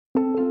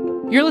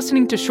You're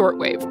listening to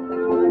Shortwave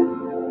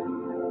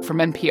from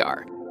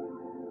NPR.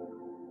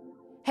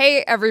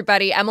 Hey,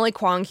 everybody. Emily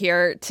Kwong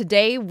here.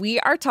 Today, we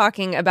are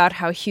talking about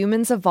how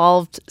humans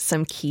evolved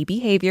some key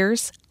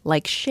behaviors,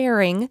 like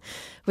sharing,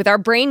 with our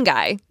brain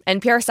guy,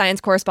 NPR science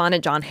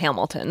correspondent Jon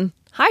Hamilton.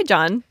 Hi,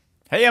 Jon.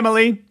 Hey,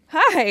 Emily.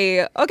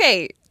 Hi.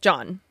 Okay,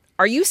 Jon,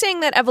 are you saying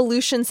that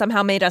evolution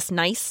somehow made us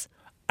nice?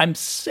 I'm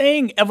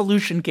saying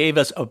evolution gave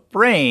us a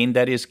brain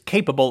that is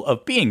capable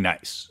of being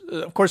nice.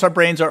 Of course, our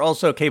brains are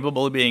also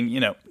capable of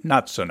being,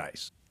 not so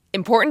nice.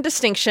 Important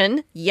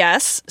distinction,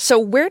 yes. So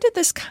where did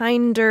this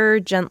kinder,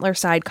 gentler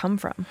side come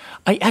from?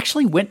 I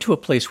actually went to a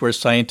place where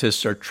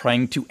scientists are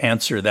trying to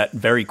answer that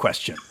very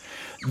question.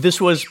 This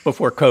was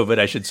before COVID,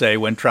 I should say,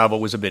 when travel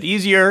was a bit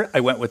easier. I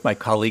went with my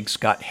colleague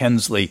Scott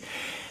Hensley.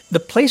 The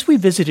place we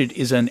visited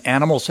is an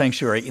animal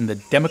sanctuary in the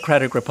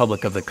Democratic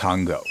Republic of the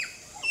Congo.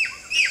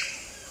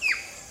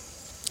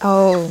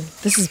 Oh,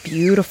 this is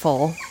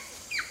beautiful.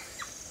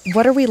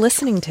 What are we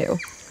listening to?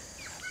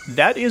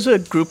 That is a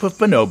group of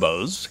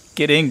bonobos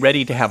getting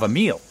ready to have a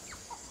meal.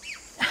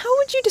 How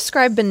would you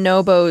describe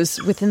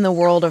bonobos within the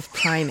world of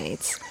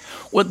primates?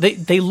 Well,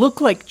 they look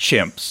like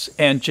chimps,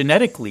 and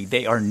genetically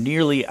they are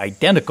nearly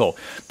identical,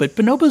 but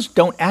bonobos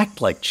don't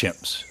act like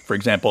chimps. For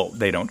example,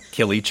 they don't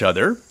kill each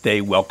other,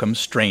 they welcome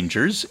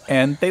strangers,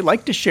 and they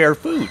like to share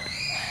food.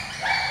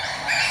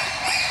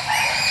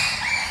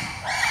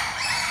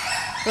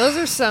 Those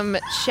are some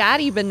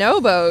chatty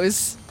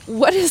bonobos.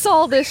 What is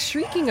all this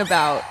shrieking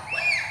about?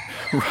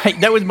 Right,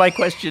 that was my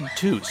question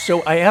too.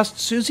 So I asked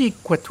Susie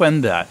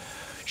Kwetwenda.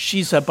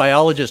 She's a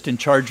biologist in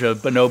charge of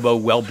bonobo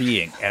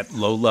well-being at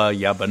Lola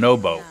Ya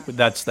Bonobo.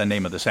 That's the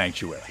name of the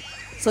sanctuary.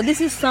 So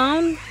this is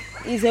sound,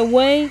 is a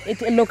way,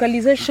 a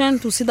localization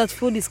to see that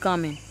food is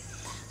coming.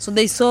 So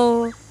they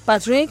saw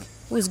Patrick,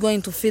 who is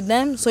going to feed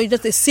them. So it's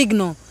just a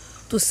signal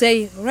to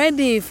say,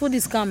 ready, food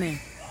is coming.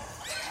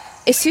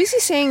 Is Susie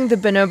saying the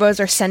bonobos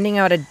are sending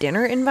out a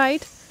dinner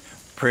invite?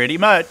 Pretty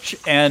much.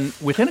 And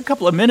within a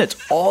couple of minutes,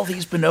 all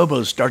these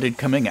bonobos started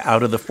coming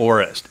out of the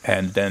forest.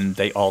 And then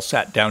they all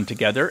sat down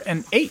together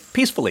and ate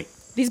peacefully.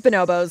 These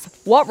bonobos,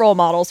 what role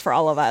models for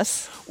all of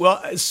us? Well,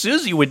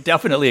 Susie would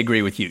definitely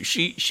agree with you.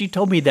 She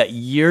told me that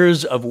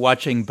years of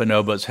watching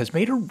bonobos has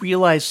made her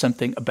realize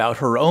something about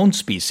her own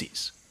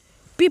species.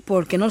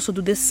 People can also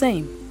do the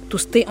same, to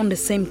stay on the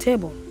same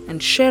table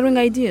and sharing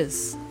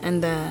ideas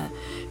and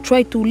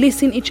try to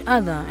listen each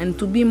other and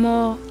to be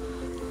more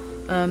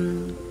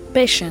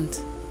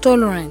patient,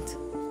 tolerant.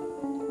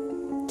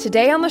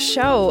 Today on the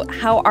show,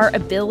 how our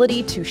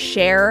ability to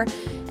share,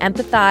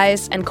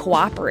 empathize, and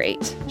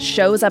cooperate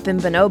shows up in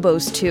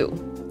bonobos too.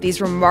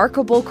 These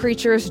remarkable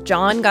creatures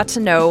Jon got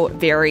to know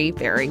very,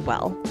 very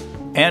well.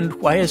 And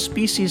why a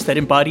species that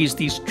embodies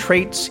these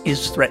traits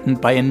is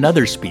threatened by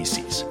another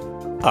species,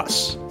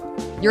 us.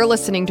 You're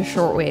listening to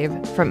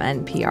Shortwave from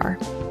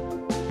NPR.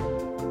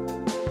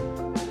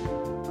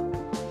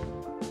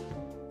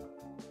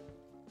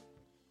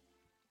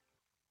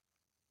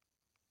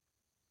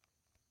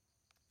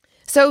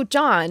 So,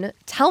 Jon,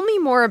 tell me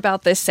more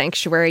about this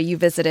sanctuary you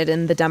visited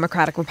in the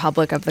Democratic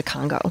Republic of the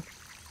Congo.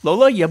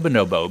 Lola Ya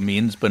Bonobo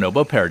means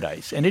bonobo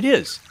paradise, and it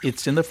is.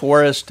 It's in the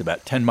forest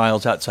about 10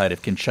 miles outside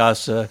of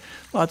Kinshasa.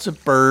 Lots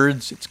of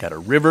birds. It's got a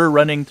river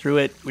running through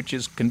it, which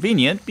is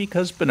convenient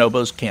because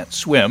bonobos can't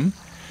swim.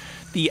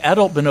 The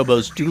adult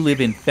bonobos do live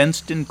in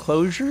fenced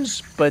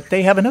enclosures, but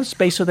they have enough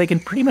space so they can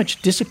pretty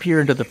much disappear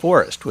into the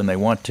forest when they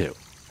want to.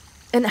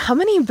 And how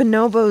many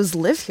bonobos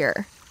live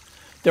here?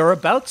 There are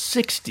about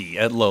 60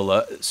 at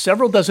Lola,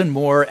 several dozen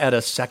more at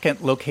a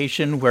second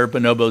location where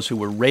bonobos who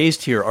were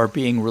raised here are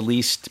being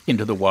released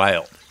into the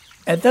wild.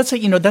 And that's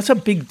a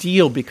big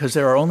deal because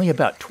there are only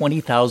about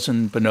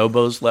 20,000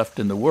 bonobos left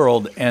in the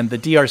world, and the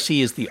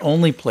DRC is the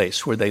only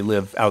place where they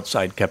live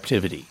outside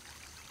captivity.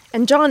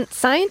 And Jon,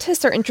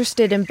 scientists are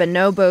interested in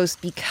bonobos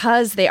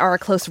because they are a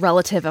close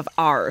relative of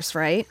ours,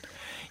 right?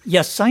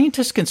 Yes,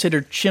 scientists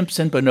consider chimps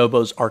and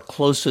bonobos our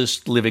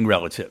closest living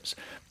relatives.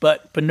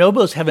 But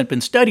bonobos haven't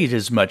been studied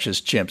as much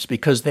as chimps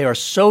because they are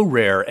so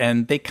rare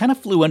and they kind of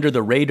flew under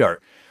the radar.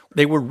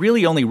 They were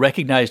really only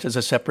recognized as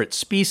a separate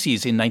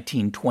species in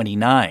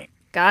 1929.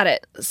 Got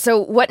it. So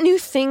what new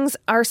things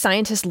are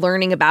scientists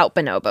learning about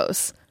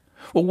bonobos?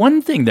 Well,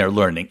 one thing they're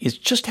learning is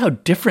just how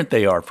different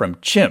they are from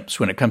chimps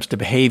when it comes to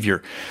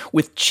behavior.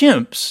 With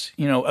chimps,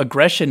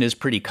 aggression is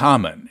pretty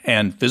common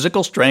and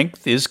physical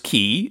strength is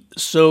key,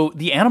 so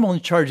the animal in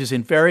charge is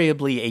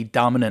invariably a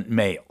dominant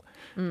male.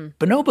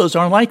 Bonobos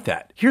aren't like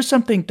that. Here's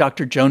something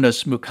Dr.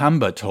 Jonas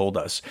Mukamba told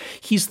us.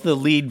 He's the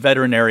lead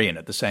veterinarian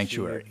at the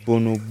sanctuary.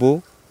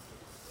 Bonobos,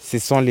 ce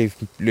sont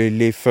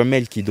les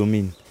femelles qui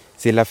dominent.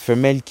 C'est la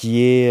femelle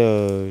qui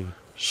est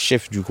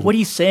chef du groupe. What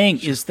he's saying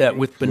is that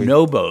with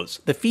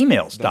bonobos, the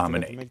females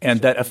dominate, and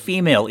that a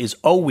female is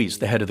always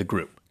the head of the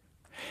group.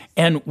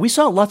 And we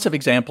saw lots of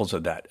examples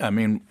of that. I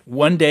mean,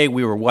 one day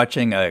we were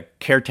watching a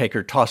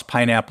caretaker toss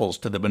pineapples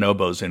to the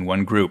bonobos in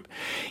one group.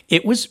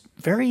 It was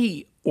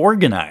very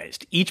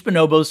organized. Each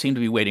bonobo seemed to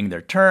be waiting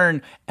their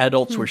turn.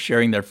 Adults were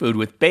sharing their food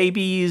with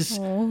babies.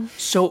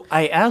 So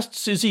I asked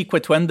Susie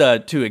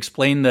Quetwenda to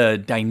explain the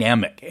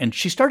dynamic, and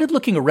she started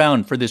looking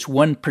around for this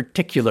one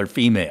particular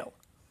female.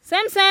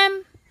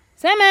 Sam.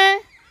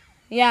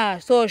 Yeah,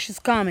 so she's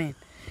coming.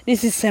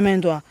 This is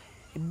Semendwa,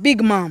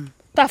 big mom,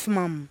 tough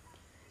mom.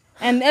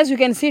 And as you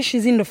can see,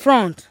 she's in the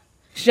front.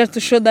 Just to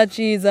show that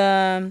she's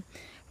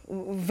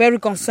very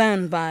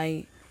concerned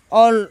by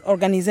all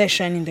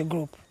organization in the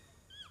group.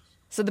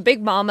 So the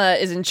big mama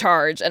is in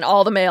charge and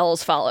all the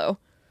males follow.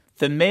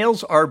 The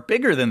males are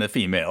bigger than the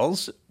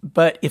females,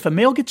 but if a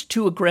male gets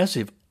too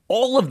aggressive,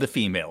 all of the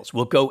females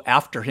will go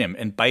after him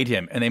and bite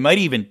him, and they might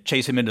even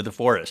chase him into the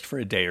forest for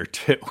a day or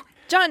two.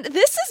 John,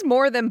 this is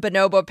more than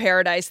bonobo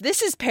paradise.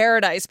 This is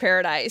paradise.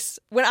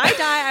 When I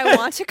die, I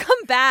want to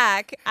come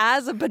back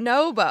as a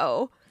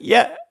bonobo.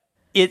 Yeah,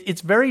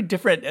 it's very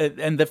different,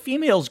 and the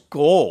female's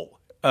goal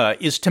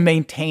is to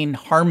maintain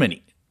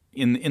harmony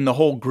in the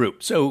whole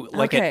group. So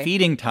like at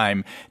feeding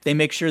time, they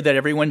make sure that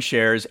everyone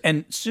shares.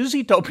 And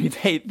Susie told me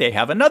they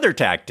have another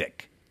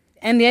tactic.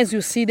 And as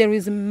you see, there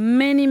is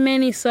many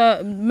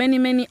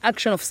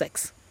action of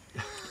sex.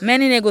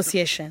 Many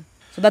negotiation.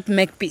 So that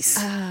make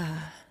peace.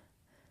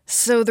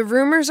 So the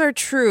rumors are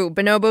true.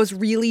 Bonobos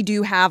really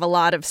do have a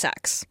lot of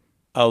sex.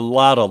 A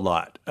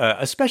lot,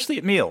 especially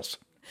at meals.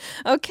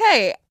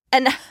 Okay.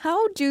 And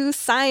how do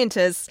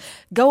scientists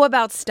go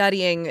about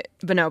studying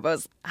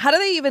bonobos? How do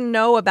they even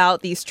know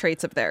about these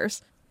traits of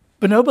theirs?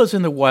 Bonobos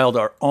in the wild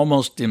are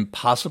almost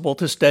impossible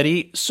to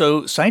study,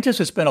 so scientists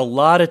have spent a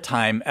lot of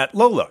time at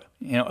Lola.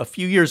 A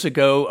few years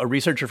ago, a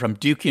researcher from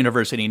Duke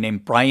University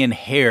named Brian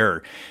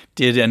Hare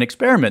did an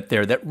experiment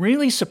there that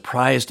really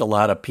surprised a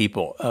lot of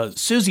people.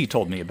 Susie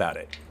told me about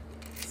it.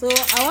 So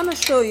I want to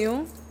show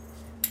you.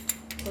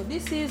 So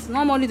this is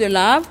normally the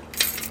lab.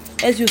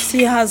 As you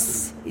see,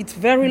 it's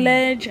very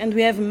large, and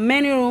we have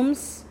many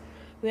rooms.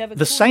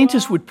 The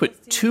scientists would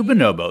put 2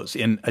 bonobos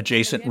in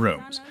adjacent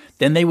rooms.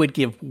 Then they would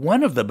give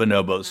one of the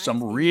bonobos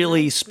some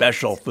really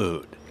special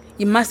food.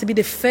 It must be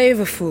the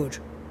favorite food,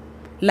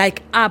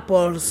 like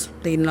apples,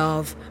 they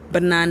love,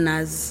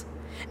 bananas.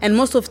 And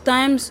most of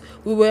times,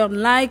 we were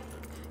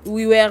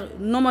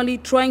normally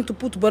trying to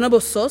put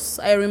bonobo sauce.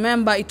 I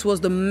remember it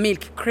was the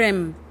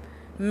cream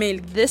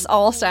milk. This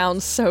all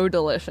sounds so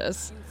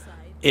delicious.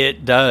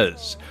 It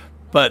does.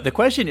 But the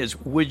question is,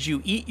 would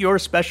you eat your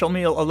special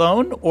meal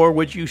alone, or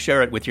would you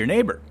share it with your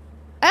neighbor?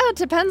 It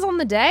depends on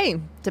the day.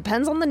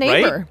 Depends on the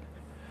neighbor.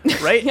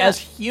 Right? Yeah. As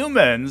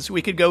humans,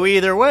 we could go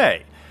either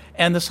way.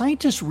 And the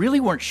scientists really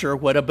weren't sure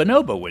what a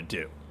bonobo would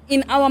do.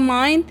 In our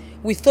mind,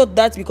 we thought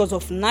that because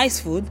of nice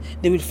food,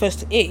 they will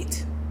first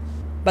eat.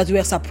 But we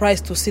are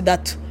surprised to see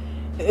that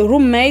a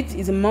roommate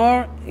is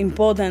more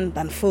important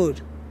than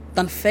food,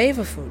 than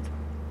favorite food.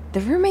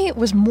 The roommate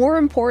was more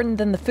important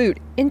than the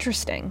food.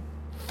 Interesting.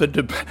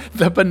 The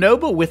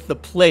bonobo with the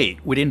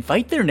plate would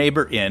invite their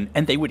neighbor in,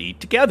 and they would eat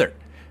together.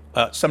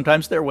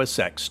 Sometimes there was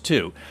sex,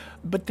 too.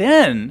 But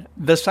then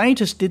the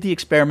scientists did the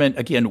experiment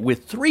again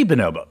with 3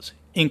 bonobos,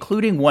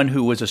 including one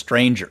who was a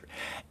stranger.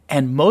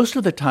 And most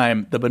of the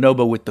time, the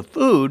bonobo with the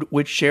food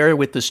would share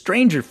with the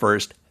stranger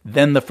first,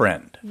 then the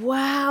friend.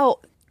 Wow.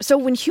 So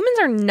when humans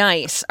are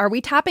nice, are we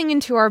tapping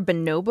into our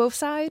bonobo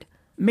side?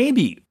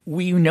 Maybe.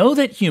 We know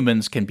that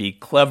humans can be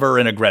clever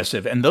and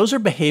aggressive, and those are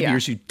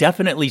behaviors you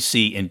definitely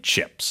see in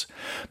chimps.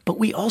 But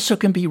we also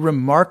can be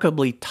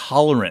remarkably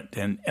tolerant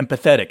and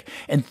empathetic,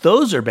 and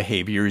those are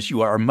behaviors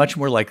you are much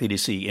more likely to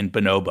see in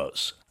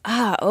bonobos.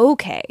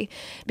 Okay.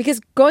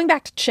 Because going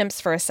back to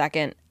chimps for a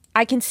second,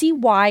 I can see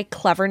why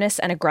cleverness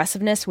and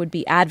aggressiveness would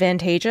be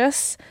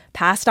advantageous,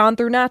 passed on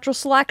through natural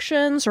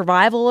selection,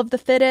 survival of the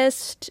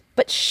fittest.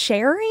 But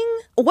sharing?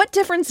 What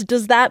difference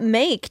does that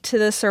make to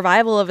the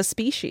survival of a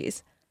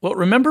species? Well,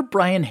 remember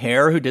Brian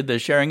Hare, who did the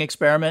sharing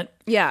experiment?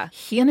 Yeah.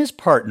 He and his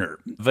partner,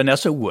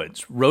 Vanessa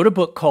Woods, wrote a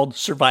book called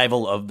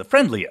Survival of the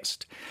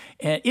Friendliest.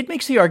 And it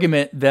makes the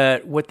argument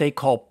that what they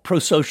call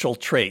prosocial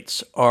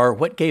traits are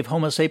what gave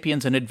Homo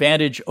sapiens an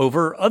advantage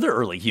over other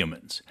early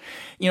humans.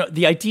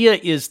 The idea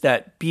is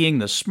that being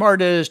the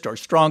smartest or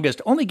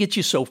strongest only gets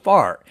you so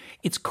far.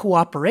 It's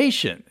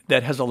cooperation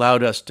that has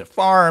allowed us to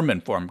farm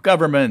and form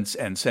governments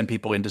and send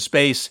people into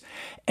space.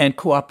 And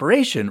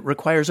cooperation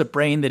requires a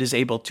brain that is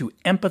able to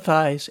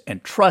empathize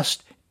and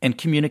trust and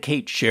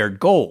communicate shared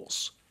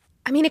goals.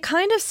 I mean, it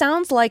kind of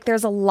sounds like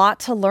there's a lot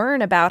to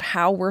learn about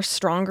how we're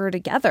stronger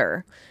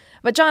together.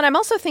 But John, I'm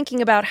also thinking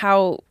about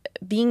how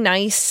being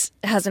nice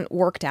hasn't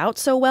worked out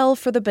so well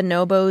for the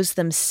bonobos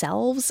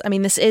themselves. I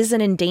mean, this is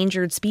an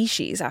endangered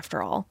species,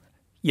 after all.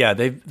 Yeah,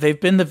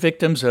 they've been the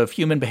victims of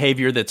human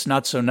behavior that's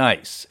not so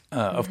nice.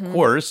 Of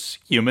course,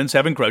 humans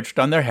have encroached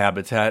on their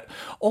habitat.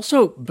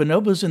 Also,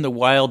 bonobos in the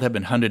wild have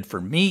been hunted for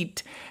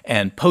meat,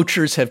 and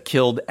poachers have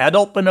killed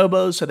adult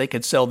bonobos so they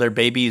could sell their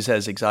babies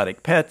as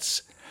exotic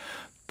pets.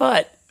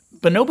 But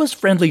bonobos'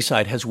 friendly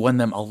side has won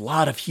them a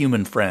lot of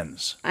human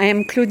friends. I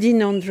am Claudine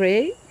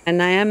André,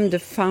 and I am the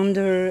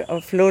founder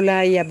of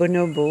Lola Ya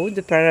Bonobo,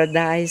 the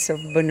paradise of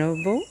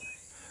bonobo.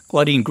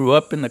 Claudine grew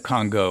up in the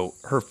Congo.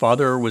 Her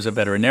father was a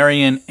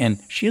veterinarian, and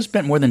she has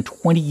spent more than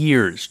 20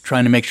 years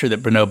trying to make sure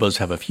that bonobos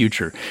have a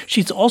future.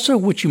 She's also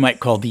what you might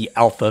call the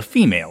alpha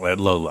female at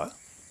Lola.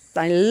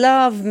 I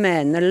love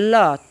men a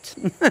lot.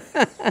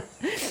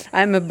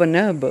 I'm a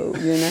bonobo,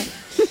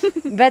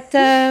 But,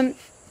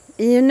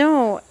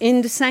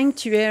 in the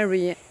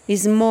sanctuary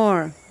is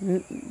more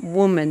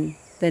woman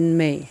than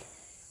male.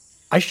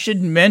 I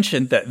should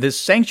mention that this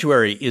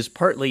sanctuary is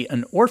partly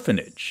an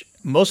orphanage.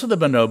 Most of the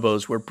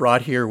bonobos were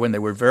brought here when they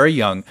were very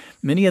young.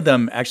 Many of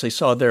them actually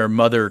saw their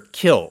mother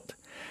killed.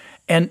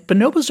 And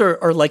bonobos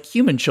are like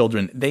human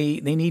children. They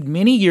need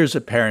many years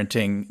of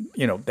parenting.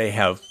 They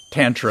have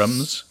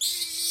tantrums.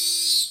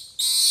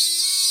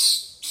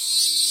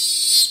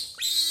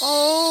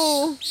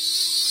 Oh,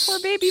 poor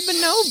baby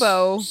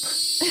bonobo.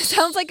 It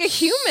sounds like a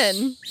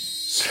human.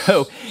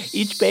 So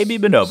each baby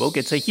bonobo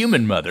gets a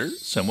human mother,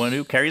 someone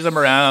who carries them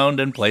around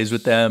and plays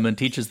with them and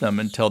teaches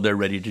them until they're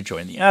ready to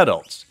join the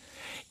adults.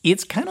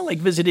 It's kind of like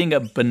visiting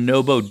a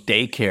bonobo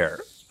daycare.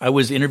 I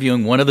was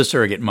interviewing one of the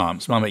surrogate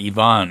moms, Mama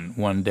Yvonne,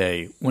 one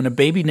day when a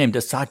baby named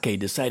Asake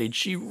decided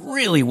she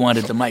really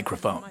wanted the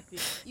microphone.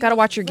 Gotta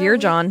watch your gear,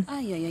 John.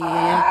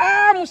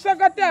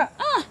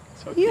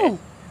 You.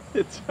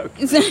 It's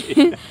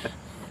okay.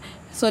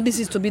 So this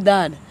is to be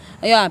dad.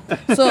 Yeah.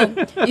 So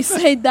he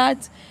said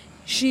that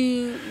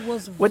she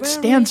was What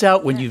stands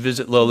out when you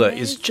visit Lola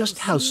is just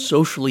how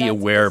socially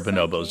aware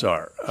bonobos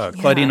are.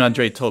 Claudine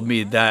Andre told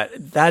me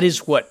that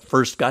is what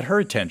first got her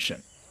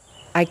attention.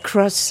 I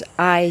crossed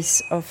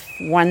eyes of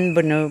one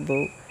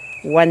bonobo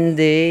one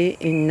day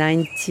in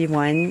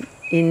 91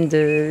 in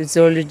the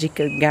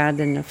zoological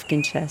garden of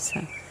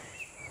Kinshasa.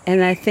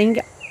 And I think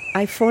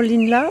I fall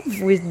in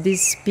love with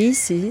this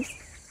species.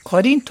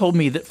 Claudine told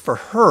me that for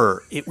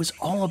her, it was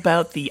all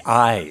about the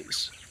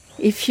eyes.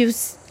 If you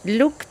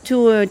look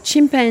to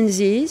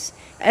chimpanzees,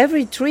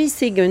 every 3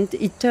 seconds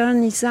he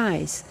turns his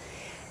eyes.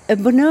 A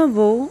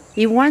bonobo,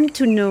 he wants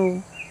to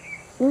know,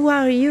 who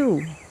are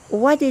you?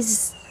 What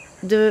is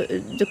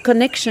the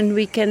connection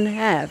we can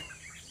have?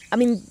 I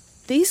mean,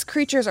 these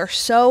creatures are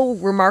so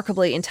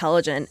remarkably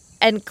intelligent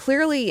and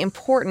clearly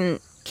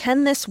important.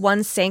 Can this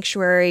one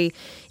sanctuary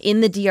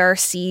in the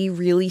DRC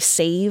really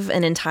save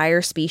an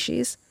entire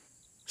species?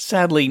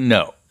 Sadly,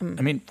 no.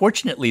 I mean,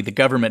 fortunately, the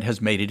government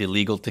has made it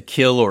illegal to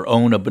kill or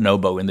own a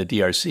bonobo in the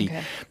DRC.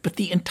 Okay. But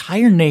the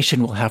entire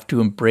nation will have to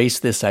embrace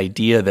this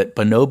idea that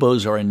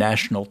bonobos are a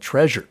national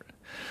treasure.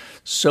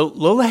 So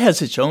Lola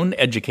has its own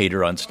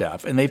educator on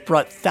staff, and they've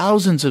brought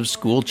thousands of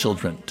school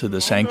children to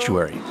the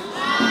sanctuary.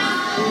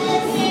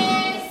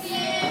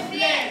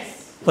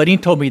 Claudine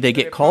told me they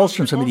get calls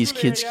from some of these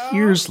kids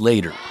years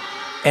later,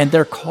 and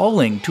they're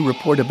calling to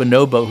report a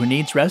bonobo who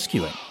needs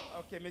rescuing.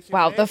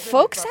 Wow, the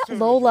folks at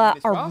Lola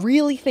are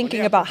really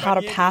thinking about how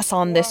to pass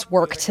on this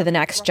work to the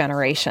next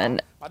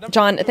generation.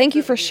 John, thank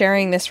you for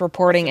sharing this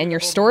reporting and your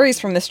stories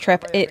from this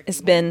trip. It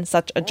has been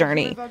such a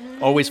journey.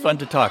 Always fun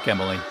to talk,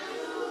 Emily.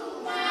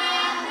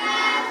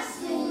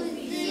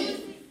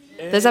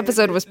 This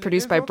episode was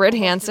produced by Britt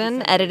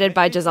Hansen, edited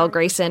by Giselle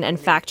Grayson, and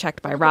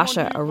fact-checked by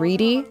Rasha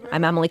Aridi.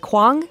 I'm Emily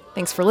Kwong.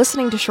 Thanks for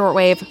listening to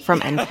Shortwave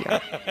from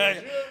NPR.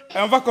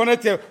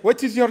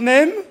 What is your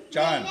name?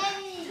 John.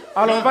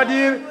 Alors on va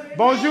dire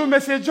bonjour,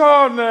 Monsieur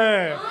John.